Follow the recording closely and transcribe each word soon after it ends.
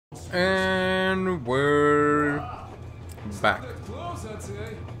And we're back.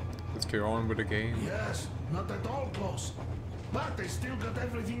 Let's get on with the game. Yes, not at all close. But they still got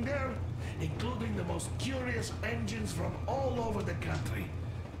everything there, including the most curious engines from all over the country.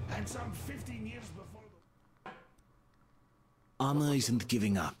 And some 15 years before the... Anna isn't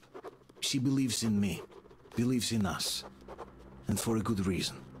giving up. She believes in me, believes in us. And for a good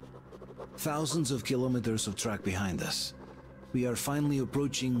reason. Thousands of kilometers of track behind us. We are finally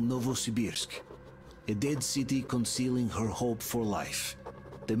approaching Novosibirsk, a dead city concealing her hope for life.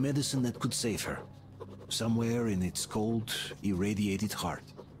 The medicine that could save her. Somewhere in its cold, irradiated heart.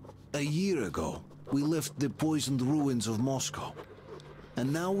 A year ago, we left the poisoned ruins of Moscow.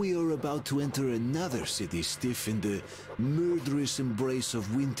 And now we are about to enter another city stiff in the murderous embrace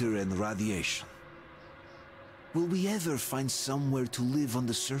of winter and radiation. Will we ever find somewhere to live on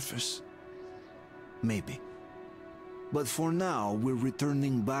the surface? Maybe. But for now, we're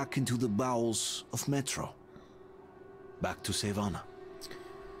returning back into the bowels of Metro. Back to save Anna.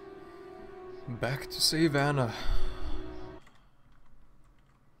 Back to save Anna.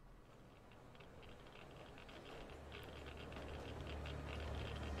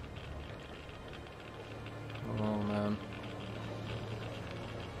 Oh man.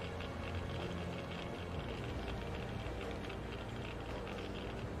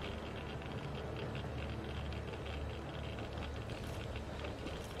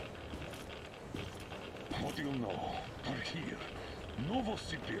 What do you know? We're here.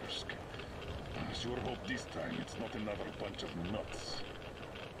 Novosibirsk. I sure hope this time it's not another bunch of nuts.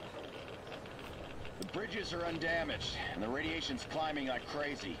 The bridges are undamaged, and the radiation's climbing like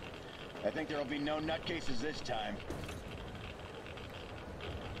crazy. I think there'll be no nutcases this time.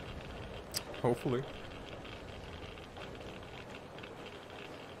 Hopefully.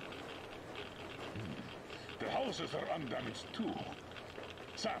 The houses are undamaged too.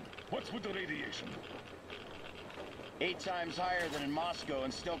 Sam, what's with the radiation? 8 times higher than in Moscow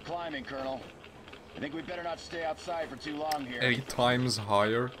and still climbing, Colonel. I think we better not stay outside for too long here. 8 times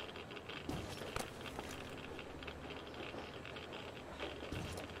higher.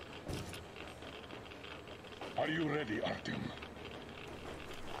 Are you ready, Artyom?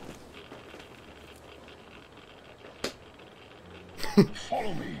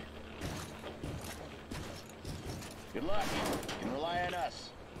 Follow me. Good luck. You can rely on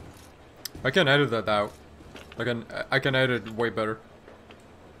us. I can edit that out. I can edit it way better.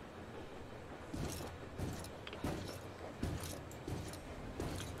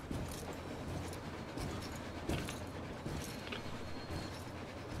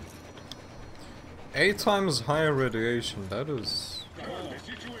 Eight times higher radiation, that is... The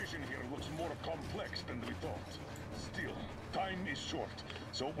situation here looks more complex than we thought. Still, time is short,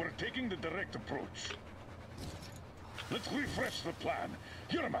 so we're taking the direct approach. Let's refresh the plan.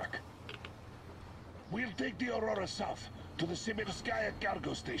 Yermak! We'll take the Aurora south to the Sibirskaya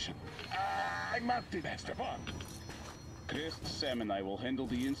cargo station. I'm Martin. Stepan. Krist, Sam, and I will handle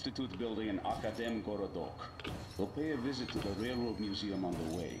the Institute building in Akadem Gorodok. We'll pay a visit to the Railroad Museum on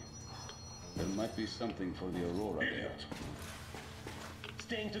the way. There might be something for the Aurora there.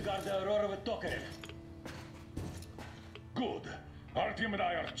 Staying to guard the Aurora with Tokarev. Good. Artyom and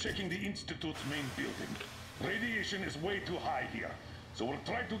I are checking the Institute's main building. Radiation is way too high here, so we'll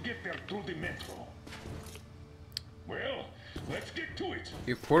try to get there through the metro. Well, let's get to it.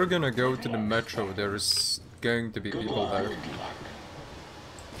 If we're gonna go to the metro, there's going to be people there.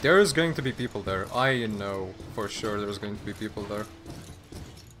 There is going to be people there. I know for sure there's going to be people there.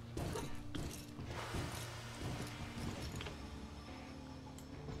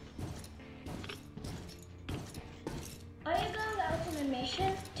 Are you going out on a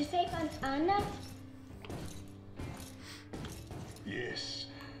mission to save Anna? Yes.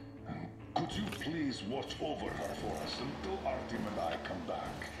 Could you please watch over her for us until Artyom and I come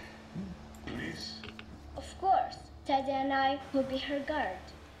back? Please? Of course. Teddy and I will be her guard.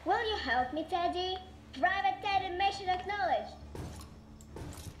 Will you help me, Teddy? Private Teddy mission acknowledged.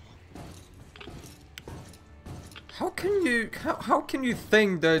 How can you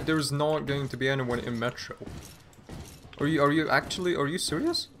think that there's not going to be anyone in Metro? Are you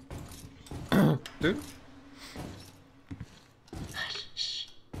serious? Dude? Hush, shh.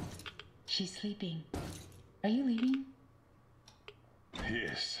 She's sleeping. Are you leaving?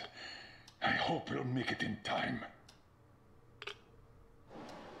 Yes. I hope we'll make it in time.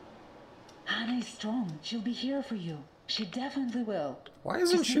 Anna is strong. She'll be here for you. She definitely will. Why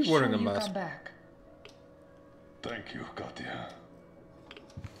isn't Just she make wearing sure a you mask? come back. Thank you, Katya.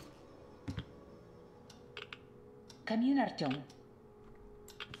 Come in, Artyom.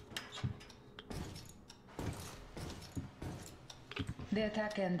 The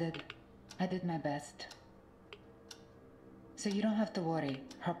attack ended. I did my best. So you don't have to worry.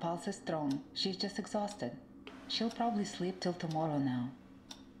 Her pulse is strong. She's just exhausted. She'll probably sleep till tomorrow now.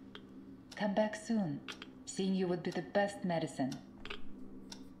 Come back soon. Seeing you would be the best medicine.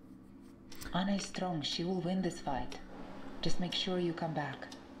 Anna is strong. She will win this fight. Just make sure you come back.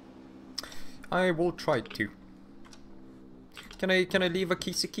 I will try to. Can I leave a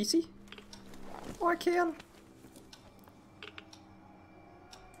kissy? Oh, I can.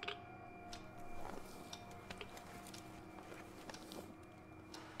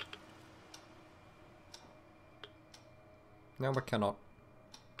 No, I cannot.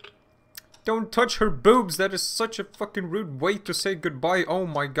 Don't touch her boobs! That is such a fucking rude way to say goodbye. Oh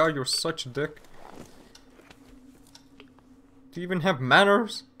my god, you're such a dick. Do you even have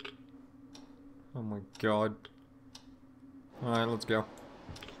manners? Oh my god. Alright, let's go.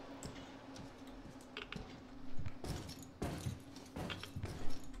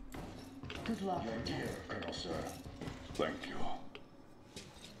 Good luck. Here, Colonel, sir. Thank you.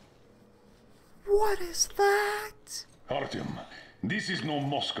 What is that? Artyom, this is no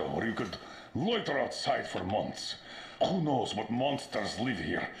Moscow where you could loiter outside for months. Who knows what monsters live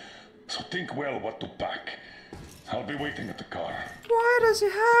here? So think well what to pack. I'll be waiting at the car. Why does he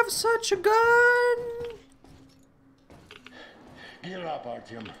have such a gun? Gear up,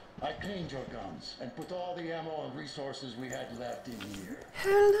 Artyom. I cleaned your guns and put all the ammo and resources we had left in here.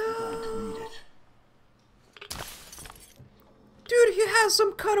 Hello? You're going to need it. Dude, he has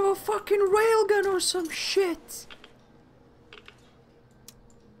some kind of a fucking railgun or some shit.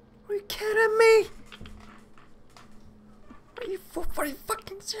 Are you kidding me? Are you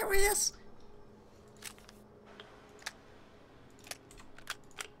fucking serious?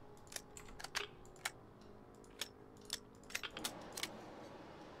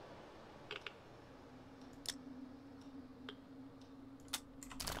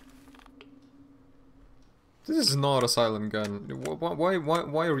 This is not a silent gun. Why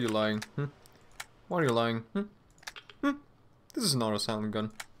are you lying? Why are you lying? This is not a silent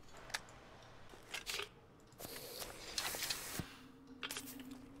gun.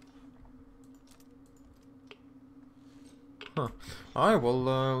 Huh. Alright,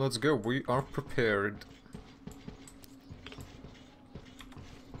 well, let's go. We are prepared.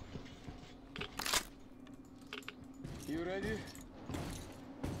 You ready?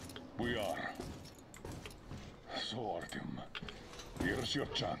 We are. So, Artyom, here's your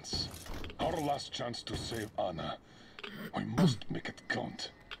chance. Our last chance to save Anna. We must make it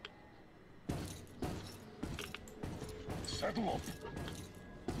count. Saddle up.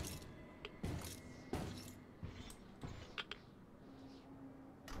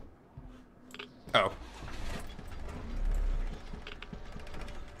 Oh.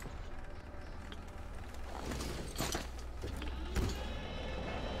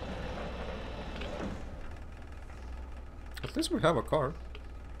 At least we have a car.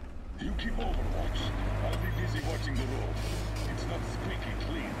 You keep overwatch. I'll be busy watching the road. It's not squeaky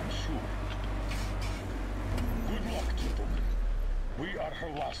clean, I'm sure. Good luck, gentlemen. We are her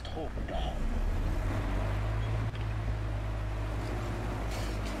last hope now.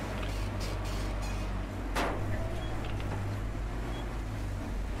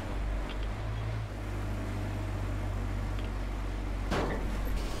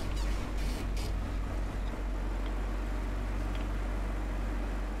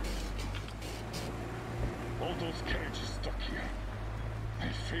 All those carriages stuck here. They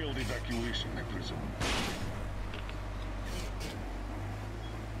failed evacuation, I presume.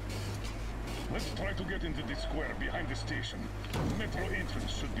 Let's try to get into the square behind the station. The metro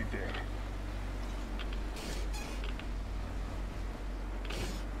entrance should be there.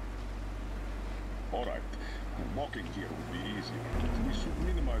 Alright, walking here would be easier, but we should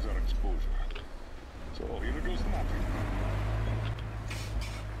minimize our exposure. So here goes nothing.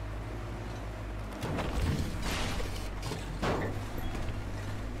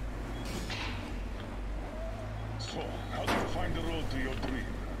 So, how do you find the road to your dream?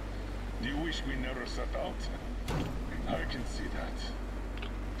 Do you wish we never set out? I can see that.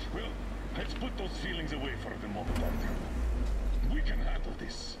 Well, let's put those feelings away for the moment, Artyom. We can handle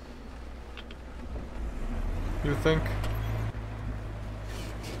this. You think?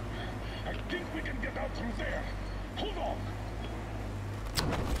 I think we can get out through there. Hold on.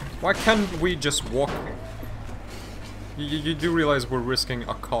 Why can't we just walk? You do realize we're risking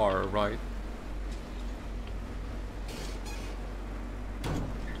a car, right?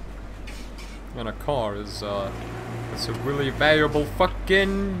 And a car is, it's a really valuable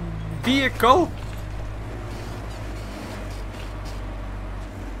fucking vehicle!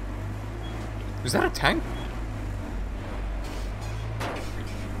 Is that a tank?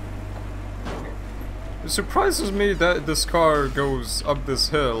 It surprises me that this car goes up this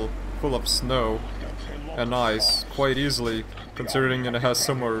hill full of snow and ice quite easily, considering it has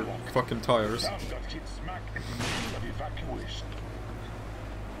similar fucking tires.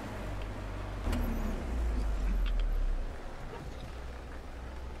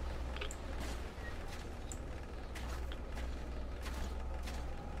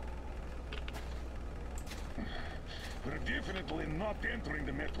 We're definitely not entering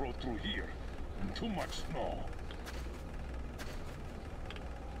the metro through here. Too much snow.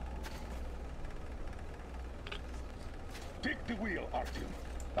 Take the wheel, Artyom.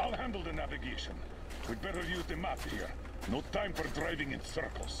 I'll handle the navigation. We'd better use the map here. No time for driving in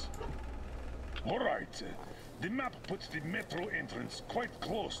circles. All right. The map puts the metro entrance quite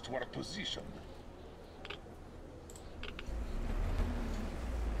close to our position.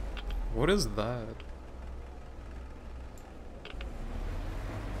 What is that?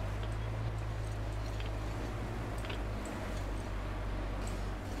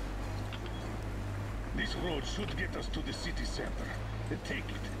 This road should get us to the city center. Take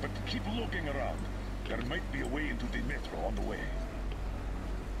it, but keep looking around. There might be a way into the metro on the way.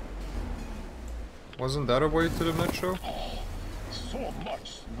 Wasn't that a way to the metro? Oh, so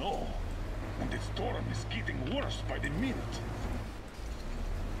much snow. And the storm is getting worse by the minute.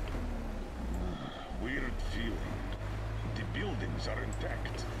 Weird feeling. The buildings are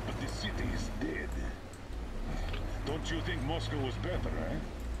intact, but the city is dead. Don't you think Moscow was better, eh?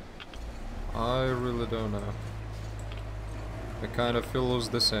 I really don't know. It kind of feels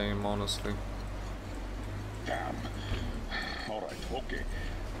the same, honestly. Damn. Alright, okay.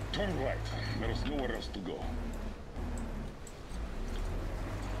 Turn right. There's nowhere else to go.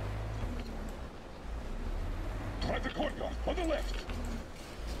 Try the courtyard, on the left.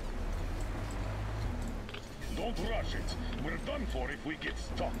 Don't rush it. We're done for if we get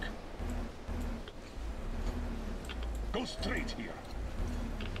stuck. Go straight here.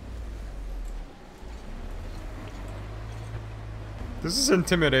 This is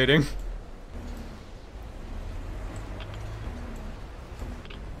intimidating.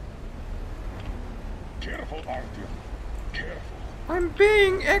 Careful, Artyom. Careful. I'm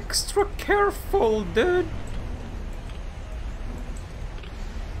being extra careful, dude.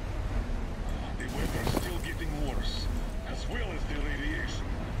 The weather's still getting worse, as well as the radiation.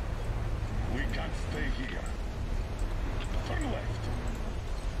 We can't stay here. Turn left.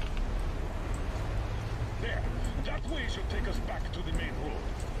 There. That way should take us back to the main road.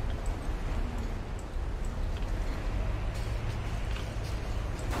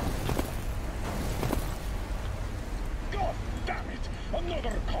 God damn it!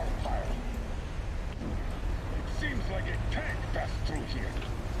 Another car pile! It seems like a tank passed through here.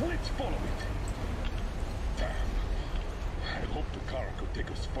 Let's follow it. Damn. I hope the car could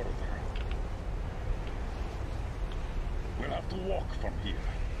take us further. We'll have to walk from here.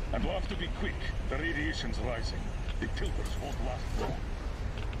 And we'll have to be quick. The radiation's rising. The tilters won't last long.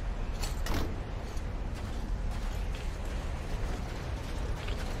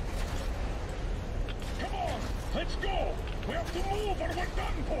 Come on! Let's go! We have to move or we're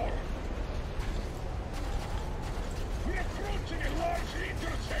done for! We're approaching a large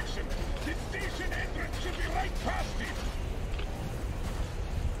intersection. The station entrance should be right past it.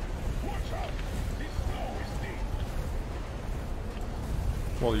 Watch out! The snow is deep.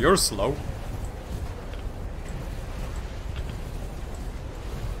 Well, you're slow.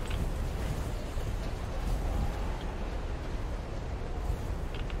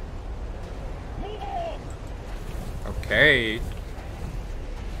 Move on! Okay.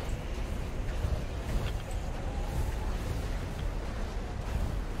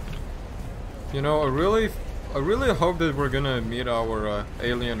 You know, I really hope that we're gonna meet our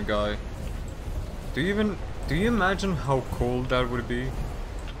alien guy. Do you imagine how cool that would be?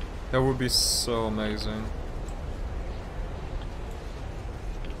 That would be so amazing.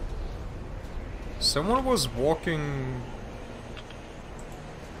 Someone was walking...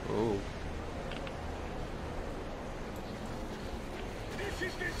 Oh. This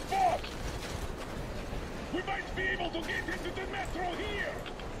is the spot! We might be able to get into the metro here!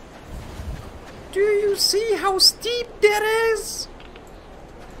 Do you see how steep that is?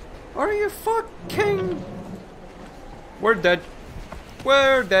 Are you fucking... We're dead.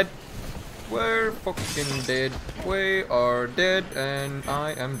 We're dead. We're fucking dead. We are dead and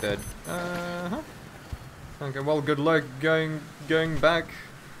I am dead. Uh-huh. Okay, well, good luck going back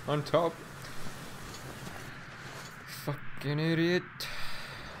on top. Fucking idiot.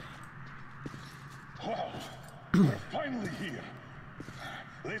 Wow, we're finally here.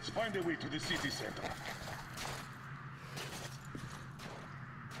 Let's find a way to the city center.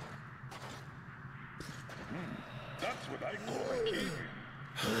 That's what I call a cave-in.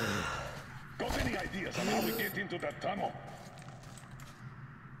 Got any ideas on how we get into that tunnel?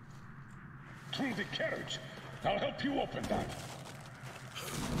 Through the carriage. I'll help you open that.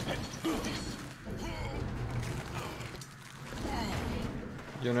 Let's do this.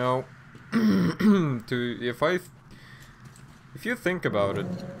 You know, if you think about it,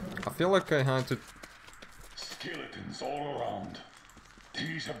 I feel like I had to. Skeletons all around.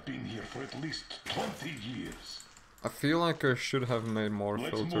 These have been here for at least 20 years. I feel like I should have made more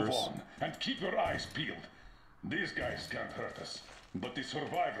filters. Let's move on and keep your eyes peeled. These guys can't hurt us, but the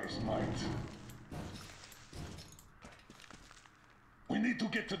survivors might. We need to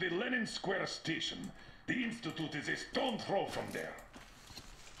get to the Lenin Square station. The Institute is a stone's throw from there.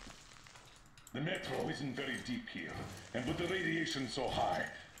 The metro isn't very deep here, and with the radiation so high,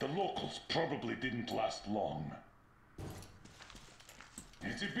 the locals probably didn't last long.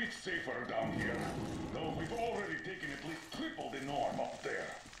 It's a bit safer down here, though we've already taken at least triple the norm up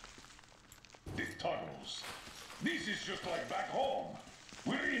there. The tunnels. This is just like back home.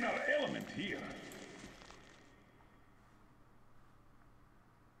 We're in our element here.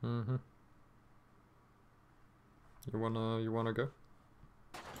 Mm-hmm. You wanna go?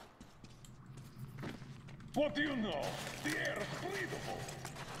 What do you know? The air is breathable.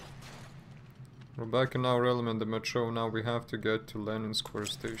 We're back in our element, the metro. Now we have to get to Lenin Square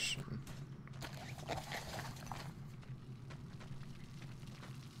station.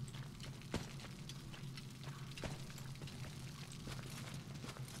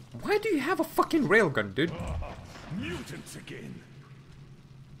 Why do you have a fucking railgun, dude? Mutants again.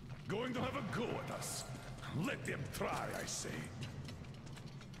 Going to have a go at us. Let them try, I say.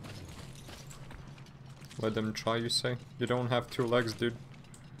 Let them try, you say? You don't have 2 legs, dude.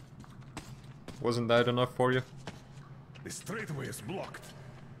 Wasn't that enough for you? The straightaway is blocked.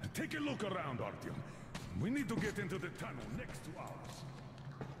 Take a look around, Artyom. We need to get into the tunnel next to ours.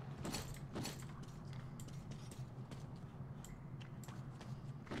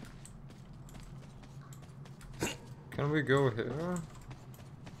 Can we go here?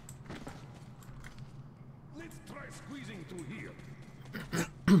 Let's try squeezing through here.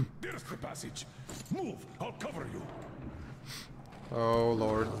 There's the passage. Move, I'll cover you. Oh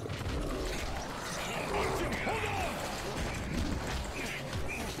lord. Artyom, hold on!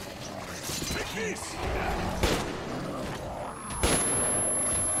 Take this!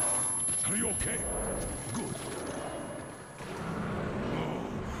 Are you okay? Good. Oh,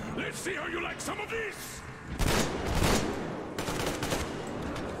 let's see how you like some of this!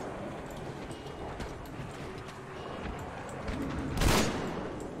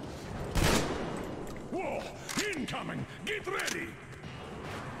 Whoa! Incoming! Get ready!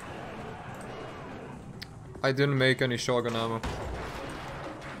 I didn't make any shotgun ammo.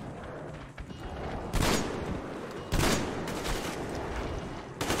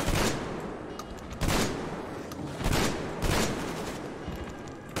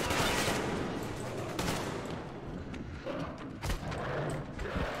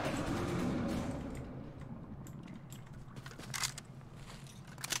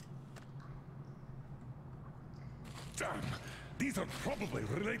 Damn! These are probably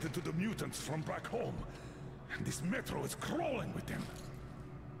related to the mutants from back home. And this metro is crawling with them.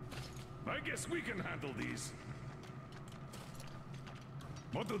 I guess we can handle these.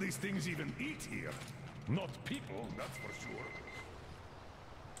 What do these things even eat here? Not people, that's for sure.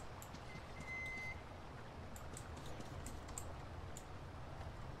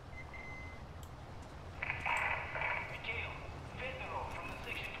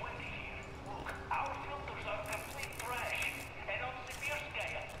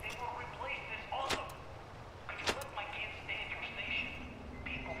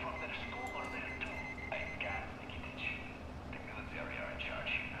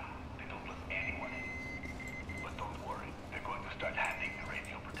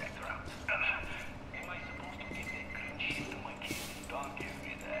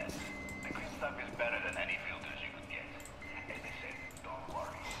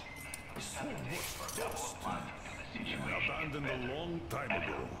 Abandoned a long time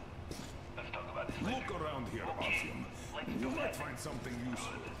ago. Let's talk about this Look around here, Artyom. You might find something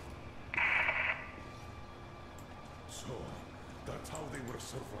useful. So, that's how they were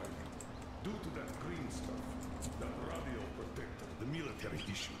surviving. Due to that green stuff, that radio protector the military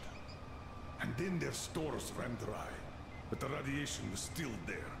issued. And then their stores ran dry. But the radiation was still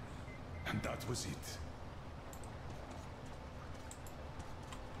there. And that was it.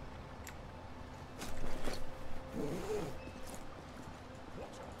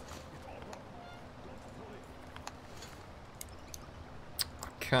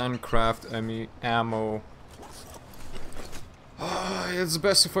 Can craft any ammo It's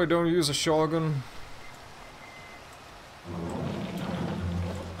best if I don't use a shotgun. Another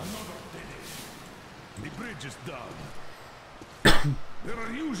dead end. The bridge is down. There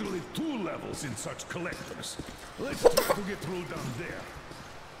are usually 2 levels in such collectors. Let's try to get through down there.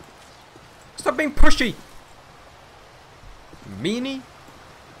 Stop being pushy! Meanie?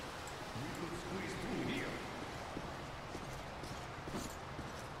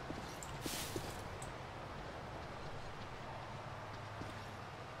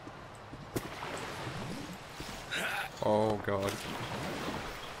 Oh god.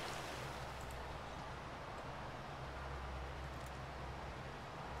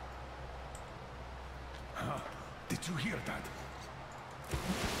 Did you hear that?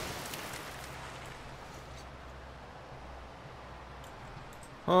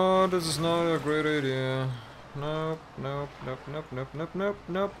 Oh, this is not a great idea. Nope, nope, nope, nope, nope, nope, nope,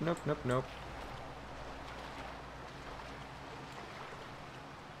 nope, nope, nope, nope.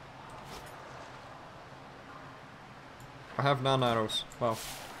 I have 9 arrows. Wow.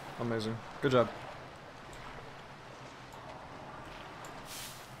 Amazing. Good job.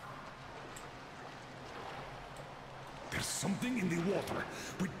 There's something in the water.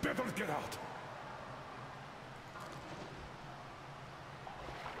 We'd better get out.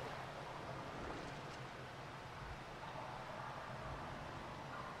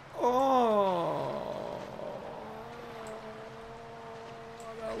 Oh,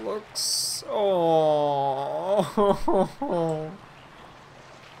 that looks... Oh.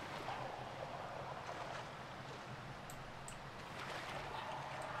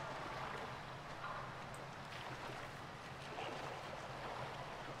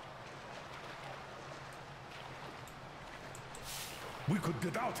 We could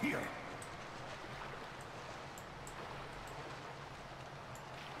get out here.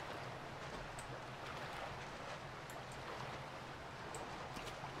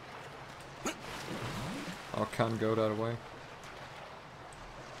 I can't go that way.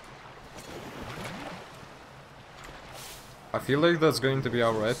 I feel like that's going to be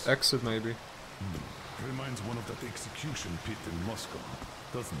our exit, maybe. Reminds one of that execution pit in Moscow,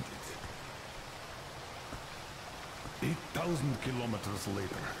 doesn't it? 8,000 kilometers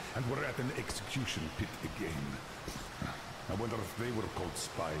later, and we're at an execution pit again. I wonder if they were called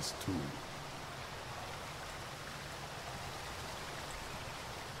spies too.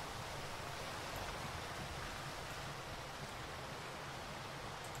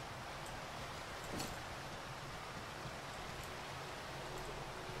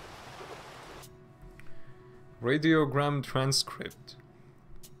 Radiogram transcript.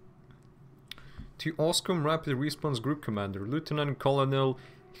 To Oscom Rapid Response Group Commander, Lieutenant Colonel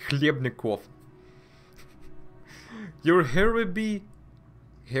Khlebnikov. Your Heriby...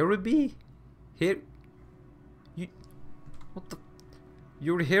 Heriby? What the...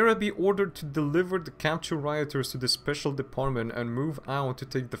 Your Heriby ordered to deliver the captured rioters to the Special Department and move out to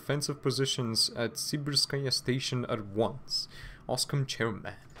take defensive positions at Sibirskaya Station at once. Oscom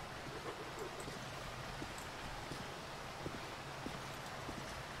Chairman.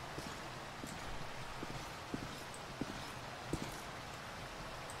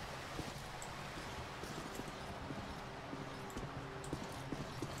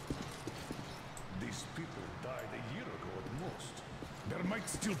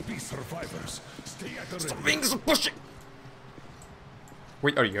 Survivors, stay at the Stop being so pushy!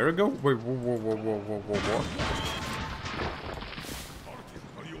 Wait, a year ago? Wait, whoa. Martin,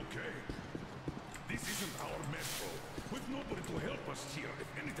 are you okay? This isn't our metro, with nobody to help us here if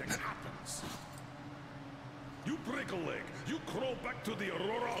anything happens. You break a leg, you crawl back to the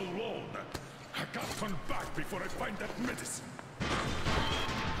Aurora alone. I can't turn back before I find that medicine.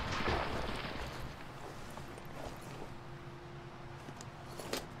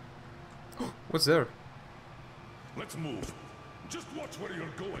 What's there? Let's move. Just watch where you're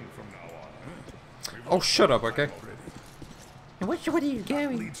going from now on. Huh? Oh, shut up, okay? And what are you That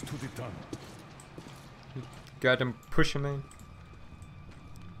going? leads to the tunnel. Goddamn pushy man.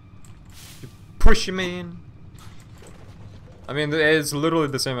 You pushy man. I mean, it's literally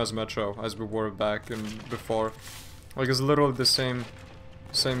the same as Metro, as we were back in before. Like, it's literally the same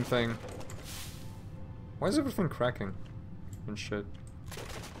thing. Why is everything cracking and shit?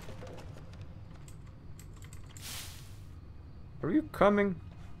 Are you coming?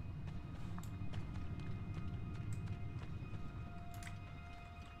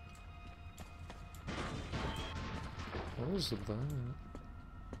 What is that?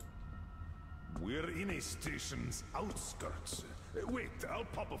 We're in a station's outskirts. Wait, I'll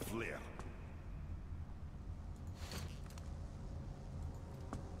pop a flare.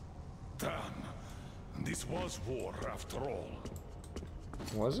 Damn. This was war after all.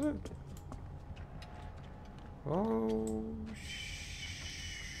 Was it? Oh,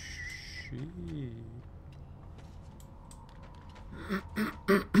 shit.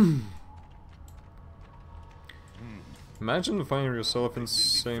 Imagine finding yourself in the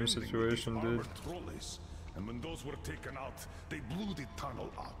same situation, dude. And when those were taken out, they blew the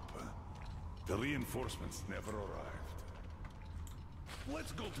tunnel up. The reinforcements never arrived.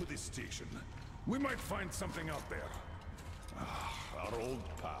 Let's go to this station. We might find something out there. Our old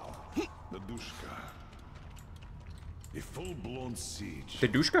pal, the Dushka. A full-blown siege. The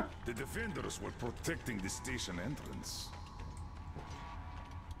Dushka? The defenders were protecting the station entrance.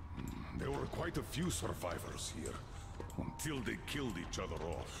 There were quite a few survivors here, until they killed each other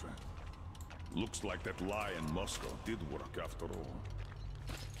off. Looks like that lie in Moscow did work after all.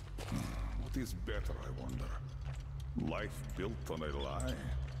 What is better, I wonder? Life built on a lie?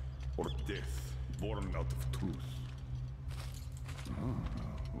 Or death born out of truth?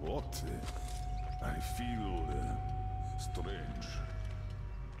 What? I feel strange.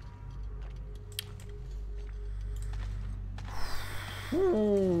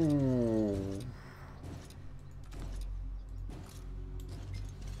 Ooh.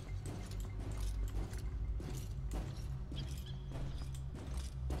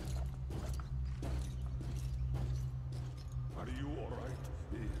 Are you alright?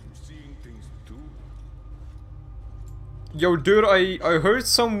 Seeing things too? Yo, dude, I heard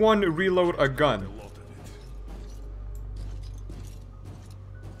someone reload a gun.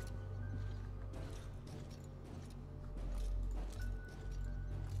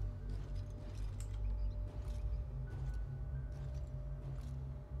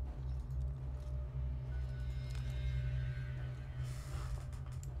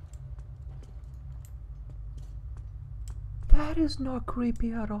 That is not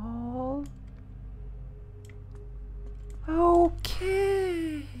creepy at all.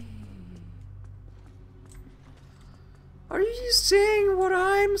 Okay. Are you seeing what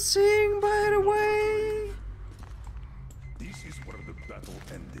I'm seeing, by the way? This is where the battle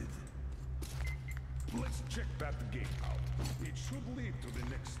ended. Let's check that gate out. It should lead to the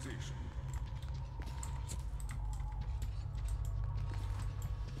next station.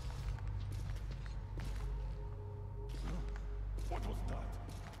 What was that?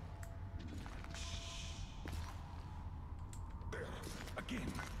 There,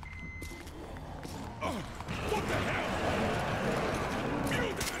 again. Oh, what the hell?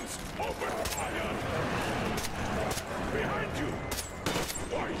 Mutants, open fire! Behind you!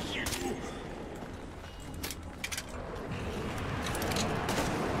 Why, you?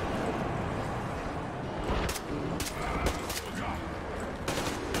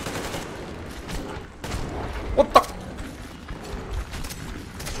 What the?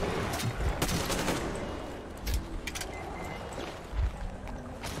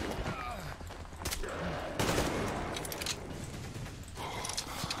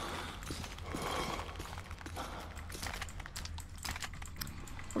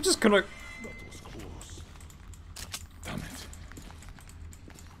 I'm just gonna... That was close. Damn it.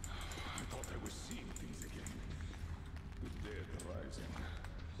 I thought I was seeing things again. The dead rising.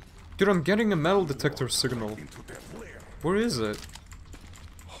 Dude, I'm getting a metal detector signal. Into their lair. Where is it?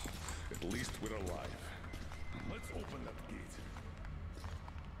 At least we're alive. Let's open that gate.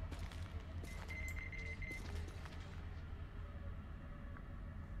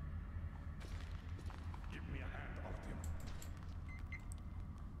 Give me a hand, Artyom.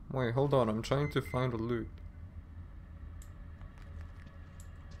 Wait, hold on, I'm trying to find a loot.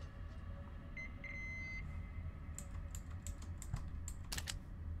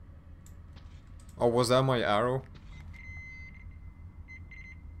 Oh, was that my arrow?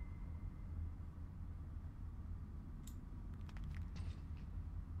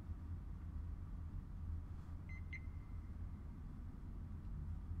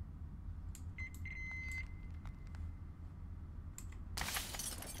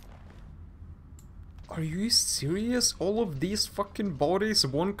 Are you serious? All of these fucking bodies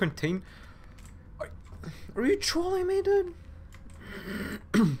won't contain... Are you trolling me, dude?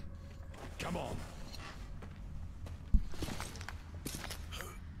 Come on.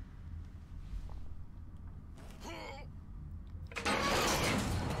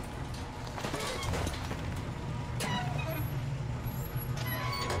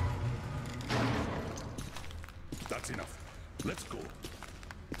 That's enough. Let's go.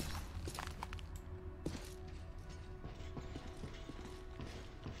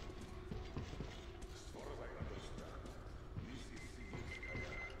 As far as I understand, this is Sigurskaya, a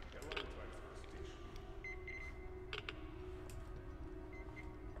light transport station.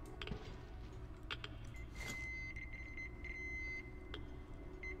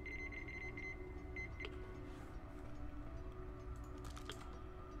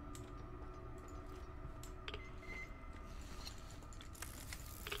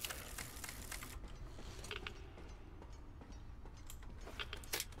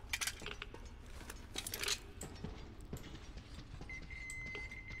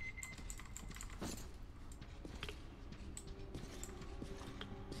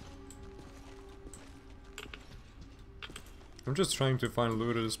 I'm just trying to find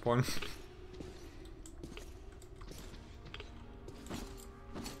loot at this point.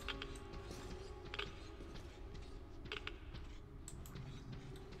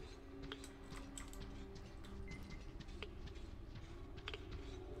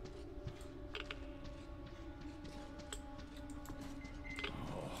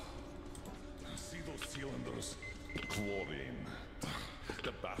 See those cylinders? Chlorine.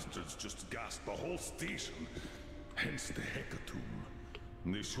 The bastards just gassed the whole station. Hence the hecatomb.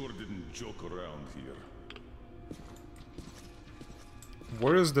 They sure didn't joke around here.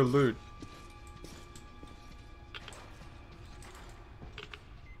 Where is the loot?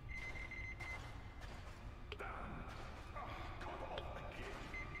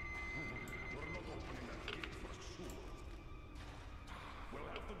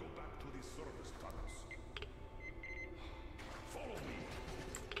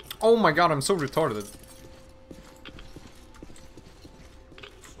 Oh my god, I'm so retarded.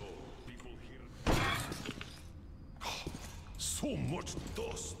 So much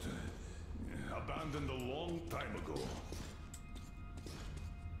dust. Abandoned a long time ago.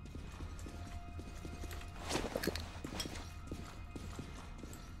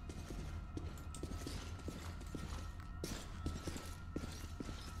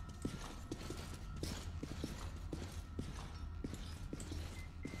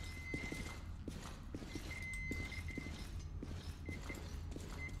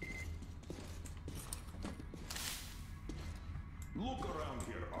 Look around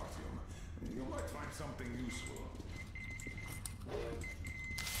here, Artyom. You might find something useful.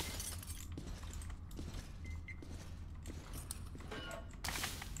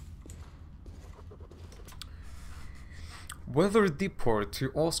 Weather deport to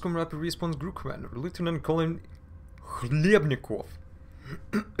Oscom Rapid Response Group Commander, Lieutenant Colin Chlebnikov.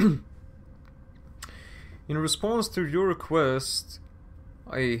 In response to your request,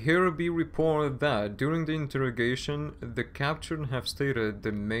 I hereby report that during the interrogation, the captured have stated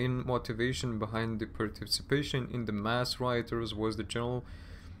the main motivation behind the participation in the mass rioters was the general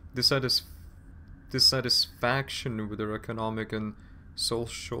dissatisfaction with their economic and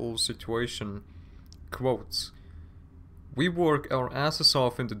social situation. Quotes, "We work our asses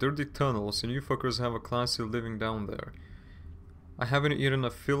off in the dirty tunnels and you fuckers have a classy living down there. I haven't eaten a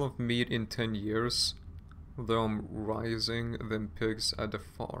fill of meat in 10 years. Though I'm rising them pigs at the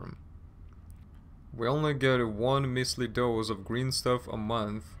farm. We only get one measly dose of green stuff a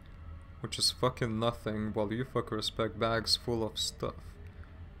month, which is fucking nothing, while you fuckers pack bags full of stuff.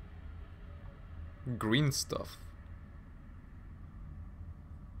 Green stuff.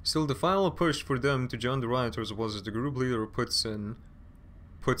 Still, the final push for them to join the rioters was, as the group leader puts it,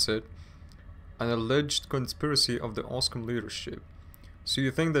 an alleged conspiracy of the Oscom leadership. So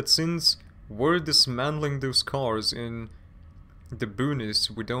you think that since we're dismantling those cars in the boonies,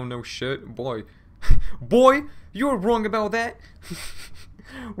 we don't know shit? Boy. Boy, you're wrong about that.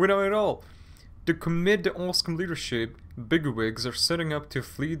 We know it all. To commit the Oscom leadership, bigwigs are setting up to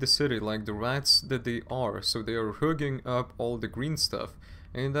flee the city like the rats that they are, so they are hooking up all the green stuff.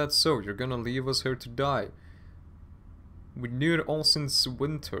 Ain't that so? You're gonna leave us here to die. We knew it all since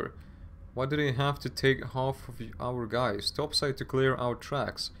winter. Why do they have to take half of our guys? Topside to clear our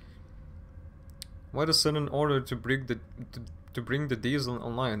tracks. Why the sudden order to bring the diesel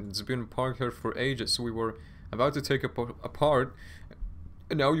online? It's been parked here for ages. We were about to take it apart,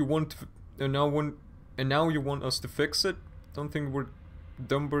 and now you want us to fix it? Don't think we're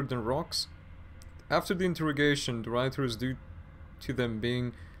dumber than rocks? After the interrogation, the rioters, due to them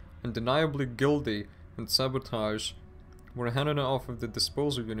being undeniably guilty and sabotage, were handed off of the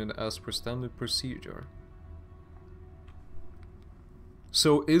disposal unit as per standard procedure.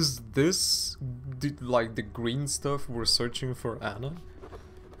 So is this like the green stuff we're searching for Anna?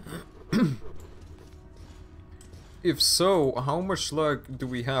 If so, how much luck do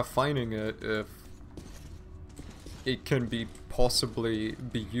we have finding it if it can be possibly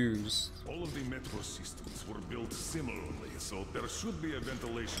be used? All of the metro systems were built similarly, so there should be a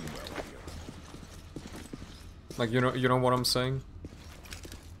ventilation well here. Like, you know what I'm saying?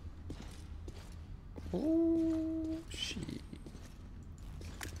 Oh shit.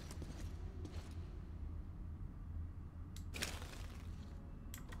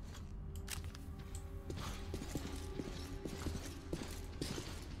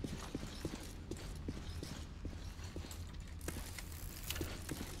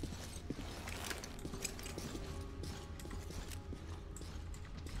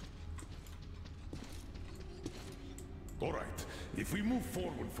 Alright, if we move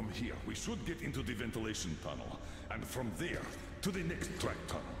forward from here, we should get into the ventilation tunnel, and from there, to the next track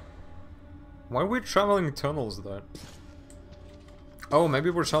tunnel. Why are we traveling tunnels then? Oh, maybe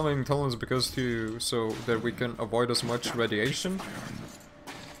we're traveling tunnels because so that we can avoid as much radiation.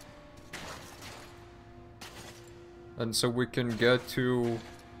 And so we can get to...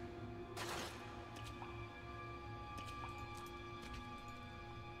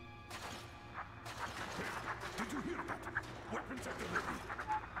 Did you hear that? Weapons at the ready.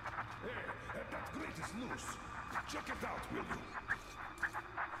 Hey, that grate is loose. Check it out, will you?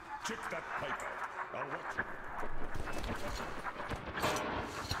 Check that pipe out. I'll watch it.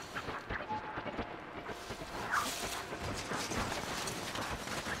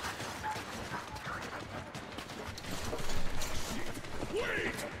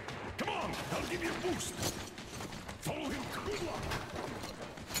 Wait! Come on, I'll give you a boost. Follow him. Good luck.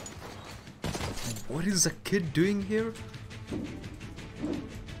 What is a kid doing here?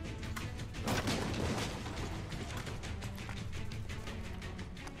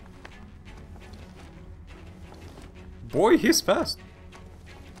 Boy, he's fast.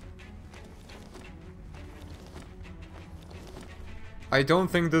 I don't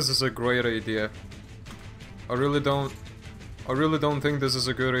think this is a great idea. I really don't think this is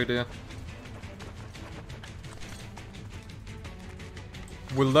a good idea.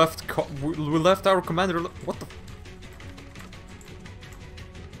 We left our commander. What the?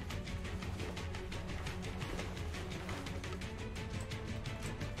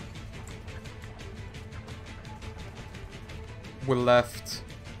 We left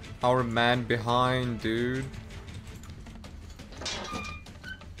our man behind, dude.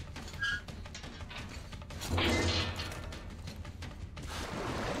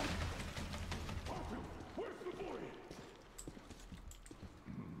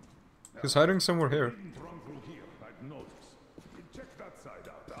 He's hiding somewhere here. I've noticed. Check that side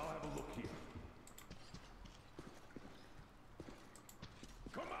out. I'll have a look here.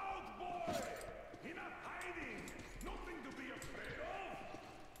 Come out, boy! You're not hiding! Nothing to be afraid of!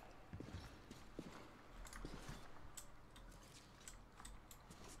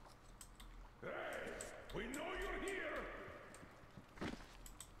 Hey! We know you're here!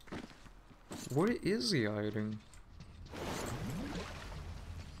 Where is he hiding?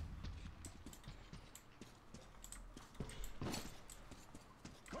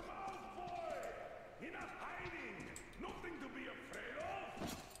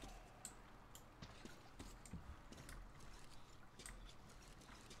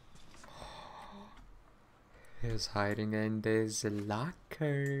 He's hiding in this locker.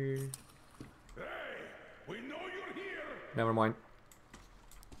 Hey, we know you're here. Never mind.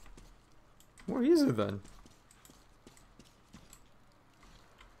 Where is it then?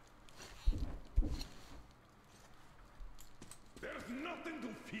 There's nothing to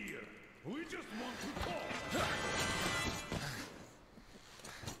fear. We just want to talk.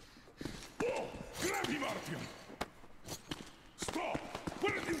 Whoa! Grab him, Artyom! Stop!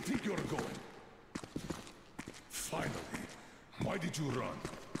 Where do you think you're going? Finally, why did you run?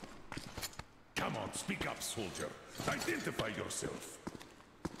 Come on, speak up, soldier. Identify yourself.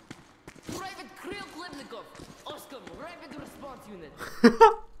 Private Kirill Klebnikov, Oscar, Rapid Response Unit.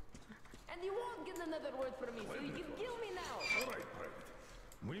 And you won't get another word from me, so you can kill me now. All right, Private.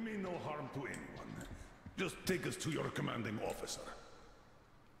 We mean no harm to anyone. Just take us to your commanding officer.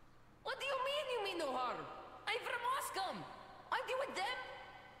 What do you mean no harm? I'm from Moscow. Aren't you with them?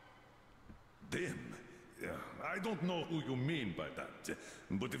 Them? Yeah, I don't know who you mean by that.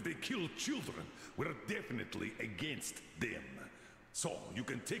 But if they kill children, we're definitely against them. So, you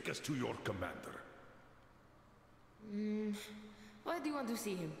can take us to your commander. Why do you want to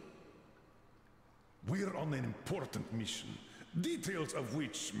see him? We're on an important mission, details of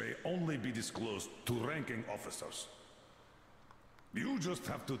which may only be disclosed to ranking officers. You just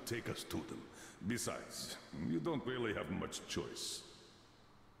have to take us to them. Besides, you don't really have much choice.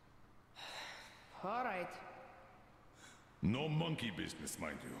 All right. No monkey business,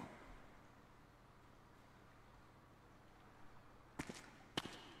 mind you.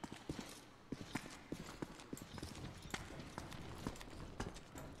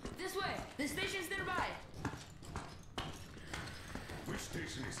 This way. The station's nearby. Which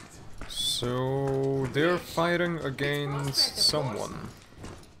station is it? So they're fighting against someone.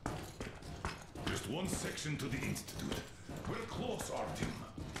 Just one section to the Institute. We're close, Artyom.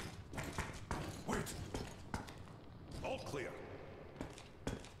 Wait. All clear.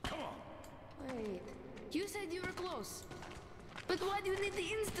 Come on. Wait. You said you were close. But why do you need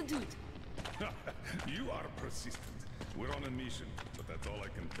the Institute? You are persistent. We're on a mission, but that's all I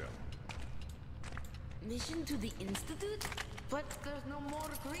can tell. Mission to the Institute? But there's no more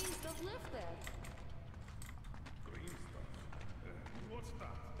green stuff left there. Green stuff? What's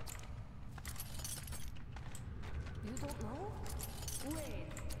that? You don't know? Wait,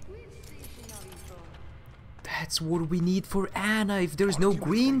 which station are we from? That's what we need for Anna. If there's no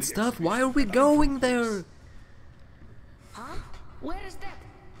green stuff, why are we going there? Huh? Where is that?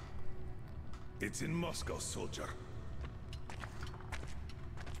 It's in Moscow, soldier.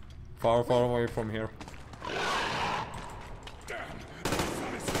 Far, far away from here.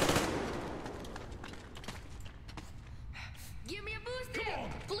 Give me a boost here,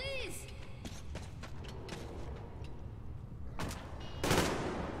 please!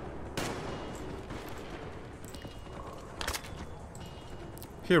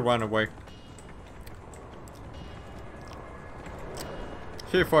 He ran away.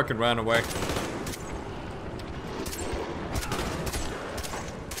 He fucking ran away.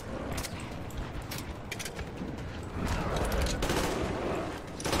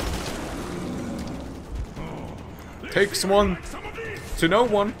 Takes one to no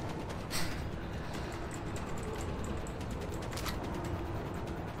one.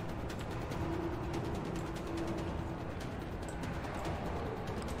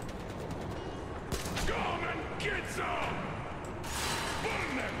 Come and get some!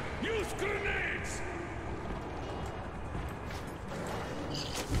 Burn them! Use grenades!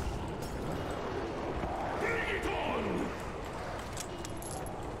 Bring it on!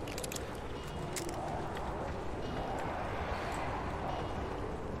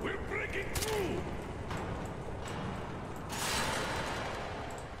 We're breaking through!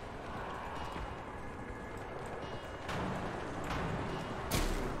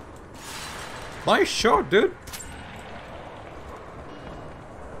 Nice shot, dude.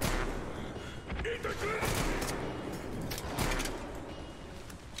 Eat the grenade!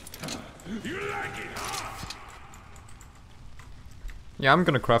 You like it, huh? Yeah, I'm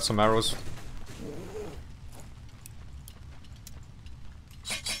gonna craft some arrows.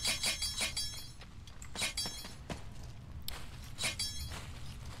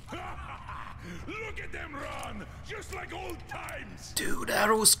 Look at them run! Just like old times! Dude,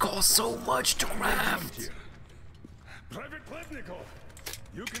 arrows cost so much to craft. Here. Private Pletnikov,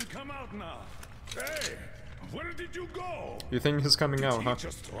 you can come out now. Hey, where did you go? You think he's coming out, Did huh? he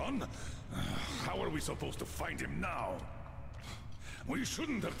just run? How are we supposed to find him now? We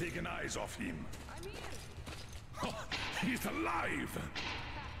shouldn't have taken eyes off him. I'm here! Oh, he's alive!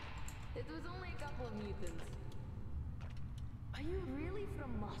 It was only a couple of mutants. Are you really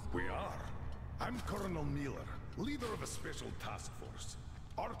from Moscow? We are. I'm Colonel Miller, leader of a special task force.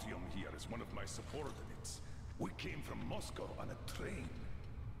 Artyom here is one of my subordinates. We came from Moscow on a train.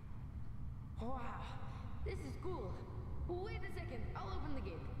 Wow, this is cool. Wait a second, I'll open the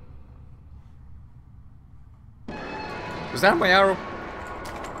gate. Is that my arrow?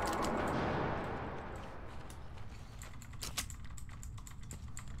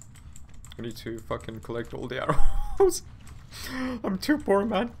 I need to fucking collect all the arrows. I'm too poor,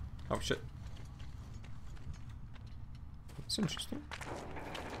 man. Oh shit. That's interesting.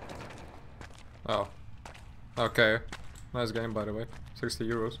 Oh. Okay. Nice game, by the way. 60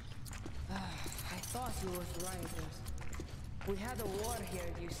 euros. I thought you were rioters. We had a war here,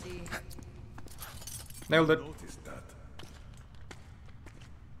 you see. Nailed it. Noticed that.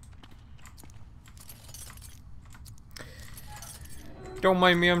 Don't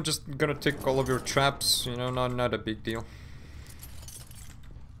mind me, I'm just gonna take all of your traps, you know, not a big deal.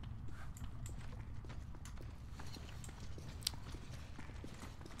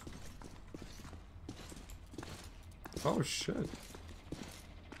 Oh shit.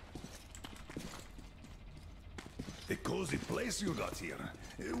 A cozy place you got here.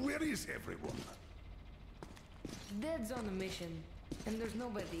 Where is everyone? Dad's on a mission, and there's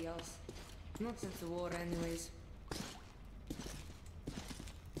nobody else. Not since the war, anyways.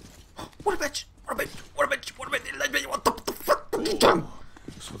 What a bitch! What a bitch! What a bitch! What a bitch! What the fuck?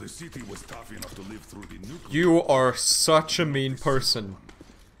 So the city was tough enough to live through the nuclear. You are such a mean person.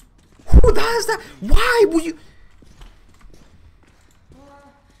 Who does that? Why would you?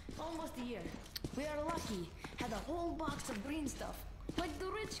 Almost a year. We are lucky. Had a whole box of green stuff. Like the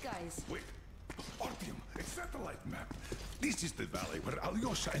rich guys. Wait, Artyom, a satellite map. This is the valley where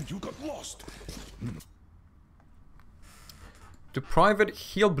Alyosha and you got lost. To Private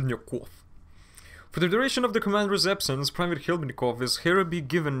Hilbnikov. For the duration of the commander's absence, Private Hilbnikov is here be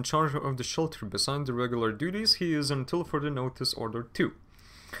given charge of the shelter. Besides the regular duties, he is until further notice ordered to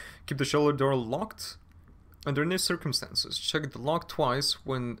keep the shelter door locked under any circumstances. Check the lock twice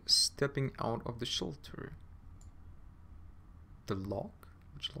when stepping out of the shelter. The lock?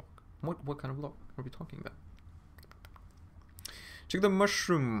 Which lock? What kind of lock are we talking about? Check the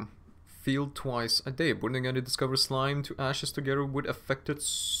mushroom field twice a day. Burning any discovered slime to ashes together with affected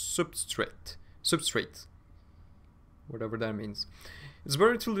substrate. Whatever that means. It's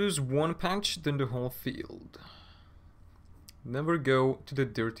better to lose one patch than the whole field. Never go to the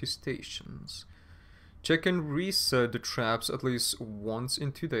dirty stations. Check and reset the traps at least once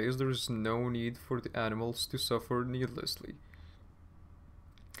in 2 days. There is no need for the animals to suffer needlessly,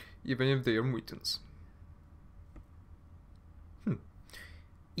 even if they are mutants.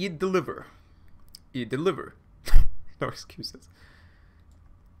 Eat the liver. Eat the liver. No excuses.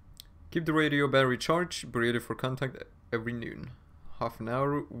 Keep the radio battery charged. Be ready for contact every noon. Half an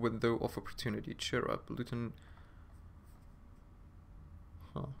hour window of opportunity. Cheer up, Lieutenant.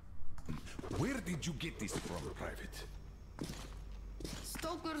 Huh. Where did you get this from, Private?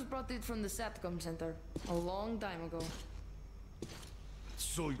 Stokers brought it from the SATCOM center a long time ago.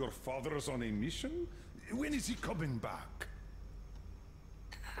 So your father's on a mission? When is he coming back?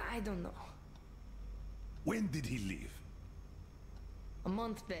 I don't know. When did he leave? A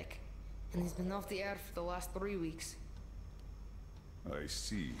month back. And he's been off the air for the last 3 weeks. I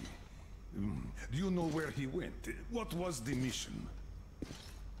see. Do you know where he went? What was the mission?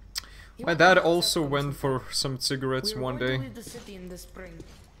 My dad also went for some cigarettes one We were day. going to leave the city in the spring.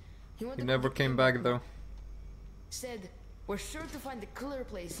 He never came back though. Said, we're sure to find a clear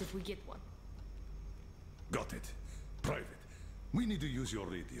place if we get one. Got it. Private, we need to use your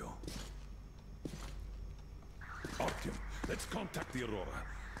radio. Artyom, let's contact the Aurora.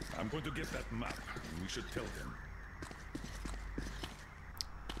 I'm going to get that map, and we should tell them.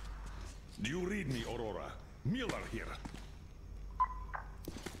 Do you read me, Aurora? Miller here.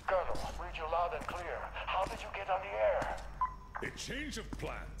 Colonel, read you loud and clear. How did you get on the air? A change of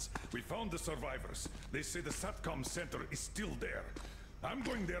plans. We found the survivors. They say the SATCOM center is still there. I'm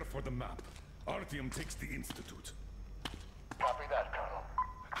going there for the map. Artyom takes the Institute. Copy that, Colonel.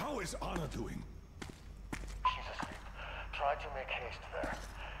 How is Anna doing? She's asleep. Try to make haste there.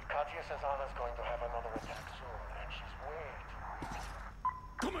 Katya says Anna's going to have another attack soon, and she's way too weak.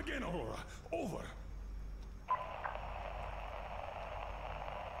 Come again, Aurora. Over.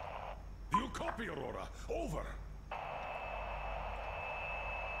 Do you copy, Aurora? Over.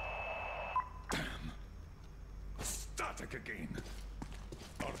 Damn. Static again.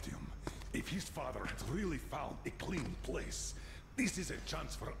 Artyom, if his father had really found a clean place, this is a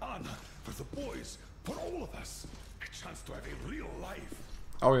chance for Anna, for the boys, for all of us. A chance to have a real life.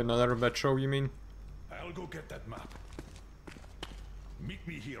 Oh, another metro, you mean? I'll go get that map. Meet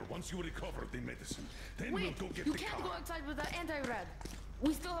me here once you recover the medicine. Then Wait, we'll go get you the can't car. go outside with that anti-rad.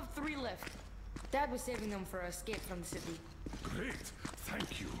 We still have 3 left. Dad was saving them for our escape from the city. Great,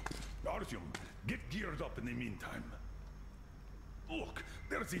 thank you. Artyom, get geared up in the meantime. Look,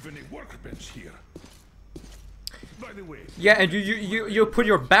 there's even a workbench here. By the way... Yeah, and you put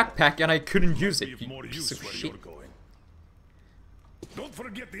your backpack and I couldn't use it, Give you more piece use of where shit. you're going. Don't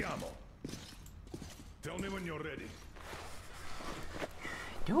forget the ammo. Tell me when you're ready.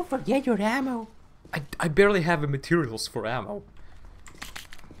 Don't forget your ammo. I barely have the materials for ammo.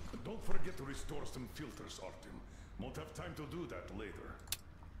 Don't forget to restore some filters, Artyom. Won't have time to do that later.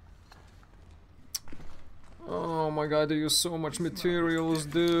 Oh my god, they use so much materials,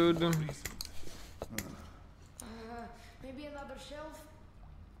 dude. Maybe another shelf?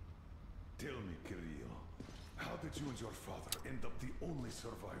 Tell me, Kirill, how did you and your father end up the only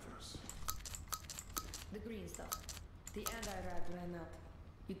survivors? The green stuff. The anti-rad ran out.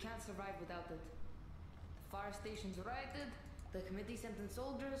 You can't survive without it. The fire stations rioted, the committee sent in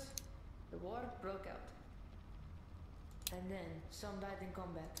soldiers, the war broke out. And then, some died in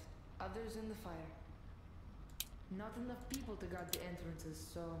combat, others in the fire. Not enough people to guard the entrances,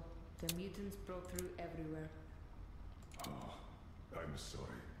 so the mutants broke through everywhere. Oh, I'm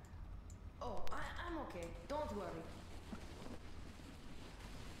sorry. Oh, I'm okay. Don't worry.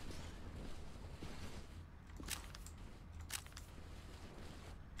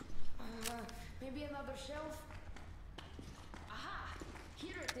 Maybe another shelf? Aha!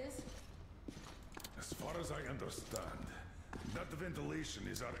 Here it is. As far as I understand, that ventilation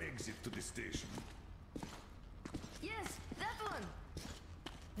is our exit to the station. Yes, that one!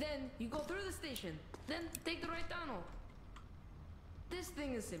 Then you go through the station, then take the right tunnel. This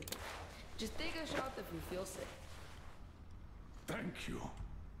thing is simple. Just take a shot if you feel sick. Thank you.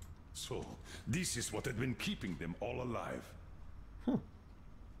 So, this is what had been keeping them all alive.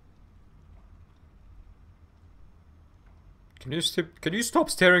 Can you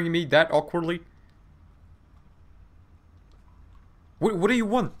stop staring at me that awkwardly? What do you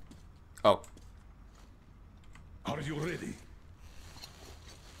want? Oh. Are you ready?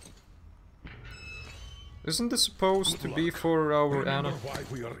 Isn't this supposed to be for our Remember Anna? why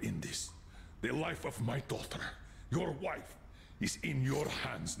we are in this. The life of my daughter, your wife, is in your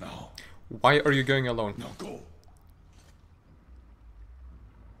hands now. Why are you going alone? Now go.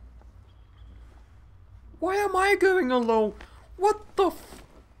 Why am I going alone? What the f...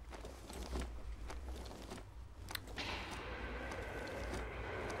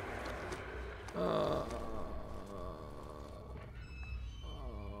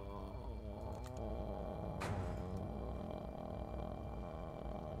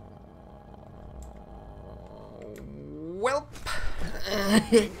 Welp.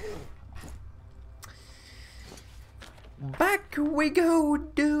 Back we go,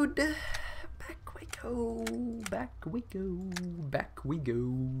 dude. Back we go. Back we go. Back we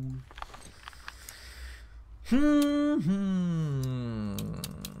go.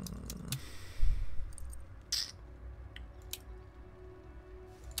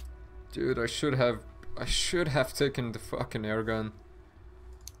 Dude, I should have taken the fucking air gun.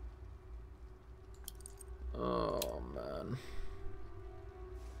 Oh man.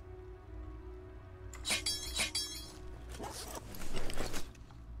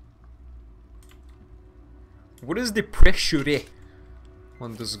 What is the pressure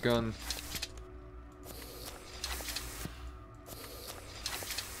on this gun?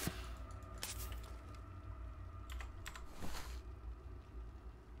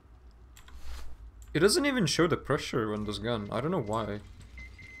 It doesn't even show the pressure on this gun. I don't know why.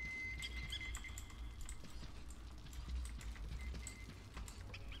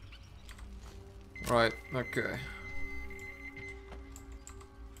 Right, okay.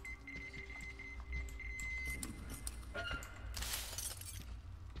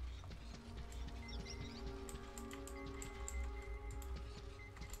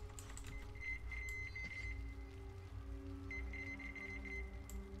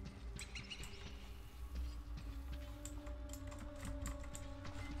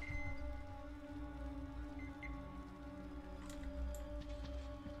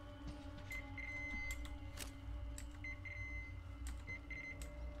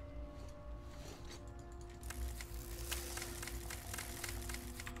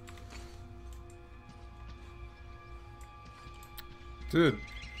 Dude,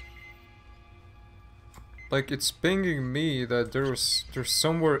 like it's pinging me that there's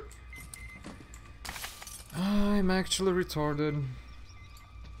somewhere. I'm actually retarded.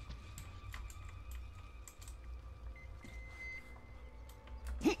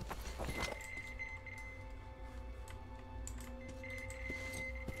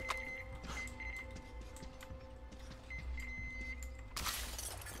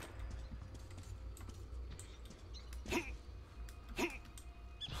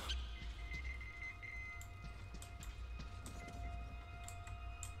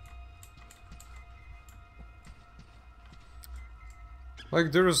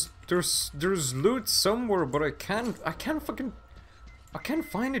 Like there's loot somewhere, but I can't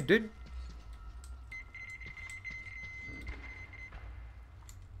find it, dude.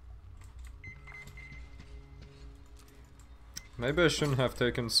 Maybe I shouldn't have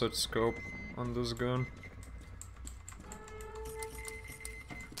taken such scope on this gun.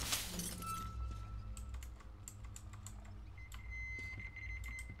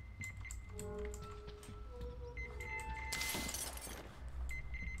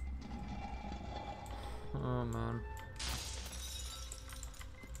 Oh man.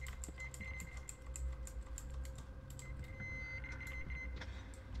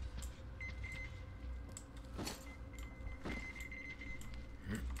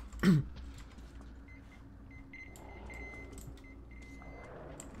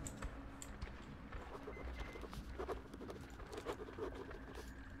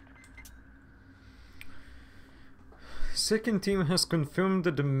 Second team has confirmed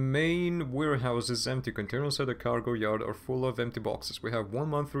that the main warehouse is empty. Containers at the cargo yard are full of empty boxes. We have 1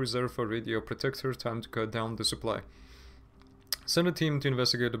 month reserve for radio protector. Time to cut down the supply. Send a team to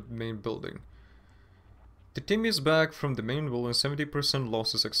investigate the main building. The team is back from the main building. 70%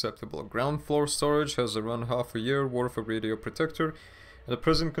 loss is acceptable. Ground floor storage has around half a year worth of radio protector at the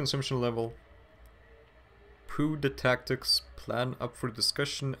present consumption level. Prove the tactics plan up for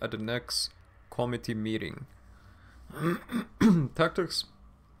discussion at the next committee meeting. Tactics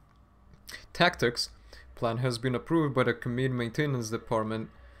plan has been approved by the Commune Maintenance Department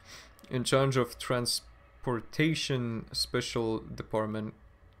in charge of Transportation Special Department.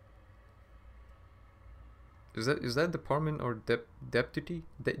 Is that department or deputy?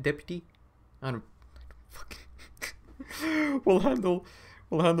 Deputy? I don't fucking will handle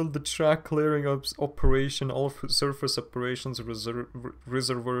the track clearing up operation, all surface operations,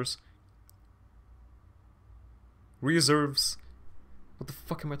 reserves, what the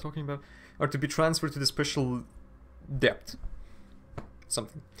fuck am I talking about, are to be transferred to the special depth.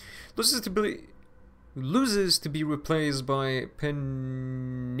 Something. This is to be loses to be replaced by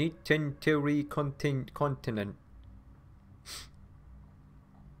penitentiary continent.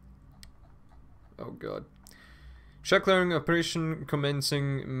 Oh god. Check clearing operation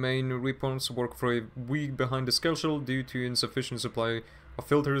commencing. Main reports work for a week behind the schedule due to insufficient supply of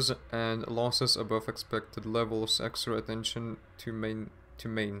filters and losses above expected levels. Extra attention to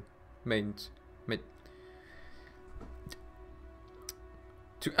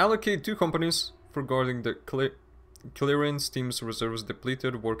to allocate 2 companies for guarding the clearance. Team's reserves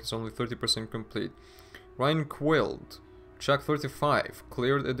depleted. Work is only 30% complete. Ryan Quilled. Check 35.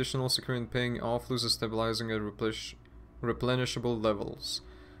 Cleared additional security and paying off. Loses stabilizing at replenishable levels.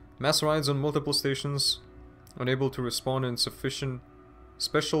 Mass raids on multiple stations. Unable to respond in sufficient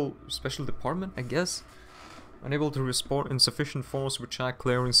special department, I guess. Unable to respond in sufficient force with check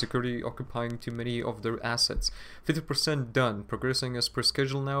clearing security occupying too many of their assets. 50% done. Progressing as per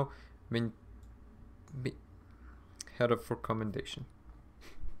schedule now. Head up for commendation.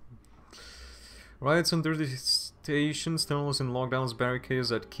 Riots on 30 stations, tunnels and lockdowns,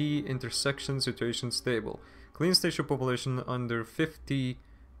 barricades at key intersections, situation stable. Clean station population under 50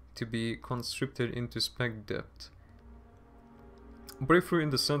 to be conscripted into spec depth. Breakthrough in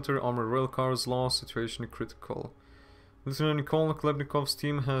the center, armored rail cars lost, situation critical. Lieutenant Nicole Klebnikov's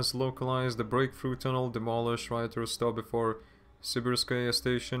team has localized the breakthrough tunnel, demolished rioters stop before Sibirskaya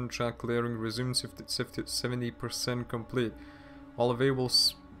station, track clearing resumed 70% complete. All available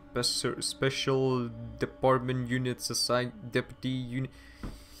special department units assigned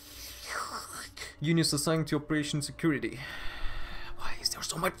units assigned to operation security. Why is there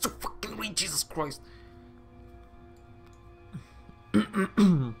so much to fucking read, Jesus Christ?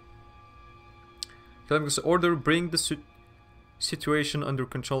 Order, bring the situation under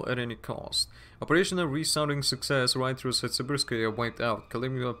control at any cost. Operational resounding success. Rioters at Sibirskaya wiped out.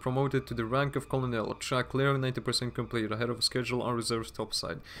 Kalimga promoted to the rank of colonel. Track clearing 90% complete. Ahead of schedule on reserves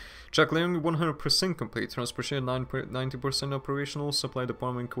topside. Track clearing 100% complete. Transportation 90% operational. Supply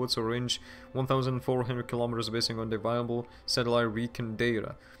department quotes a range 1,400 kilometers based on the viable satellite recon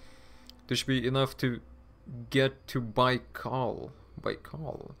data. This should be enough to get to Baikal.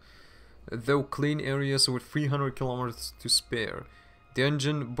 Though clean areas with 300 kilometers to spare. The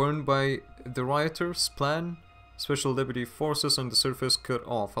engine burned by the rioters' plan. Special deputy forces on the surface cut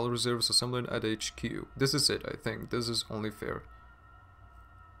off. All reserves assembled at HQ. This is it, I think. This is only fair.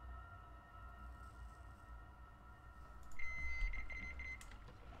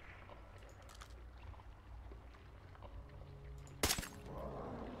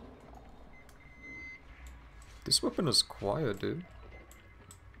 This weapon is quiet, dude.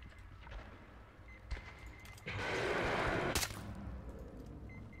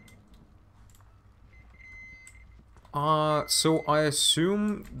 So I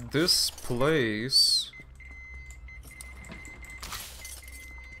assume this place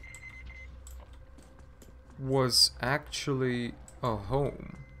was actually a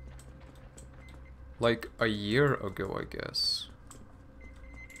home. Like a year ago, I guess.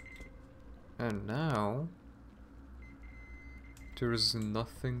 And now there is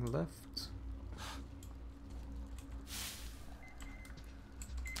nothing left.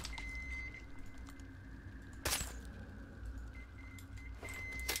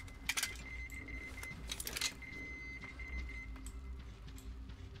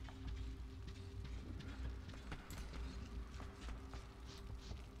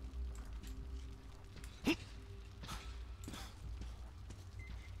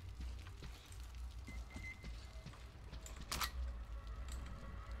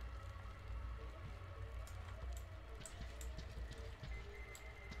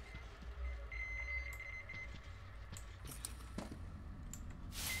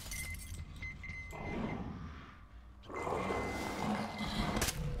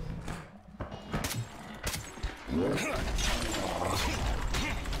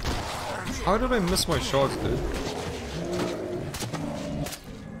 How did I miss my shots, dude?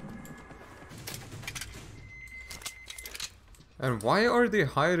 And why are they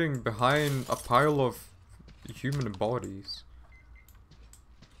hiding behind a pile of human bodies?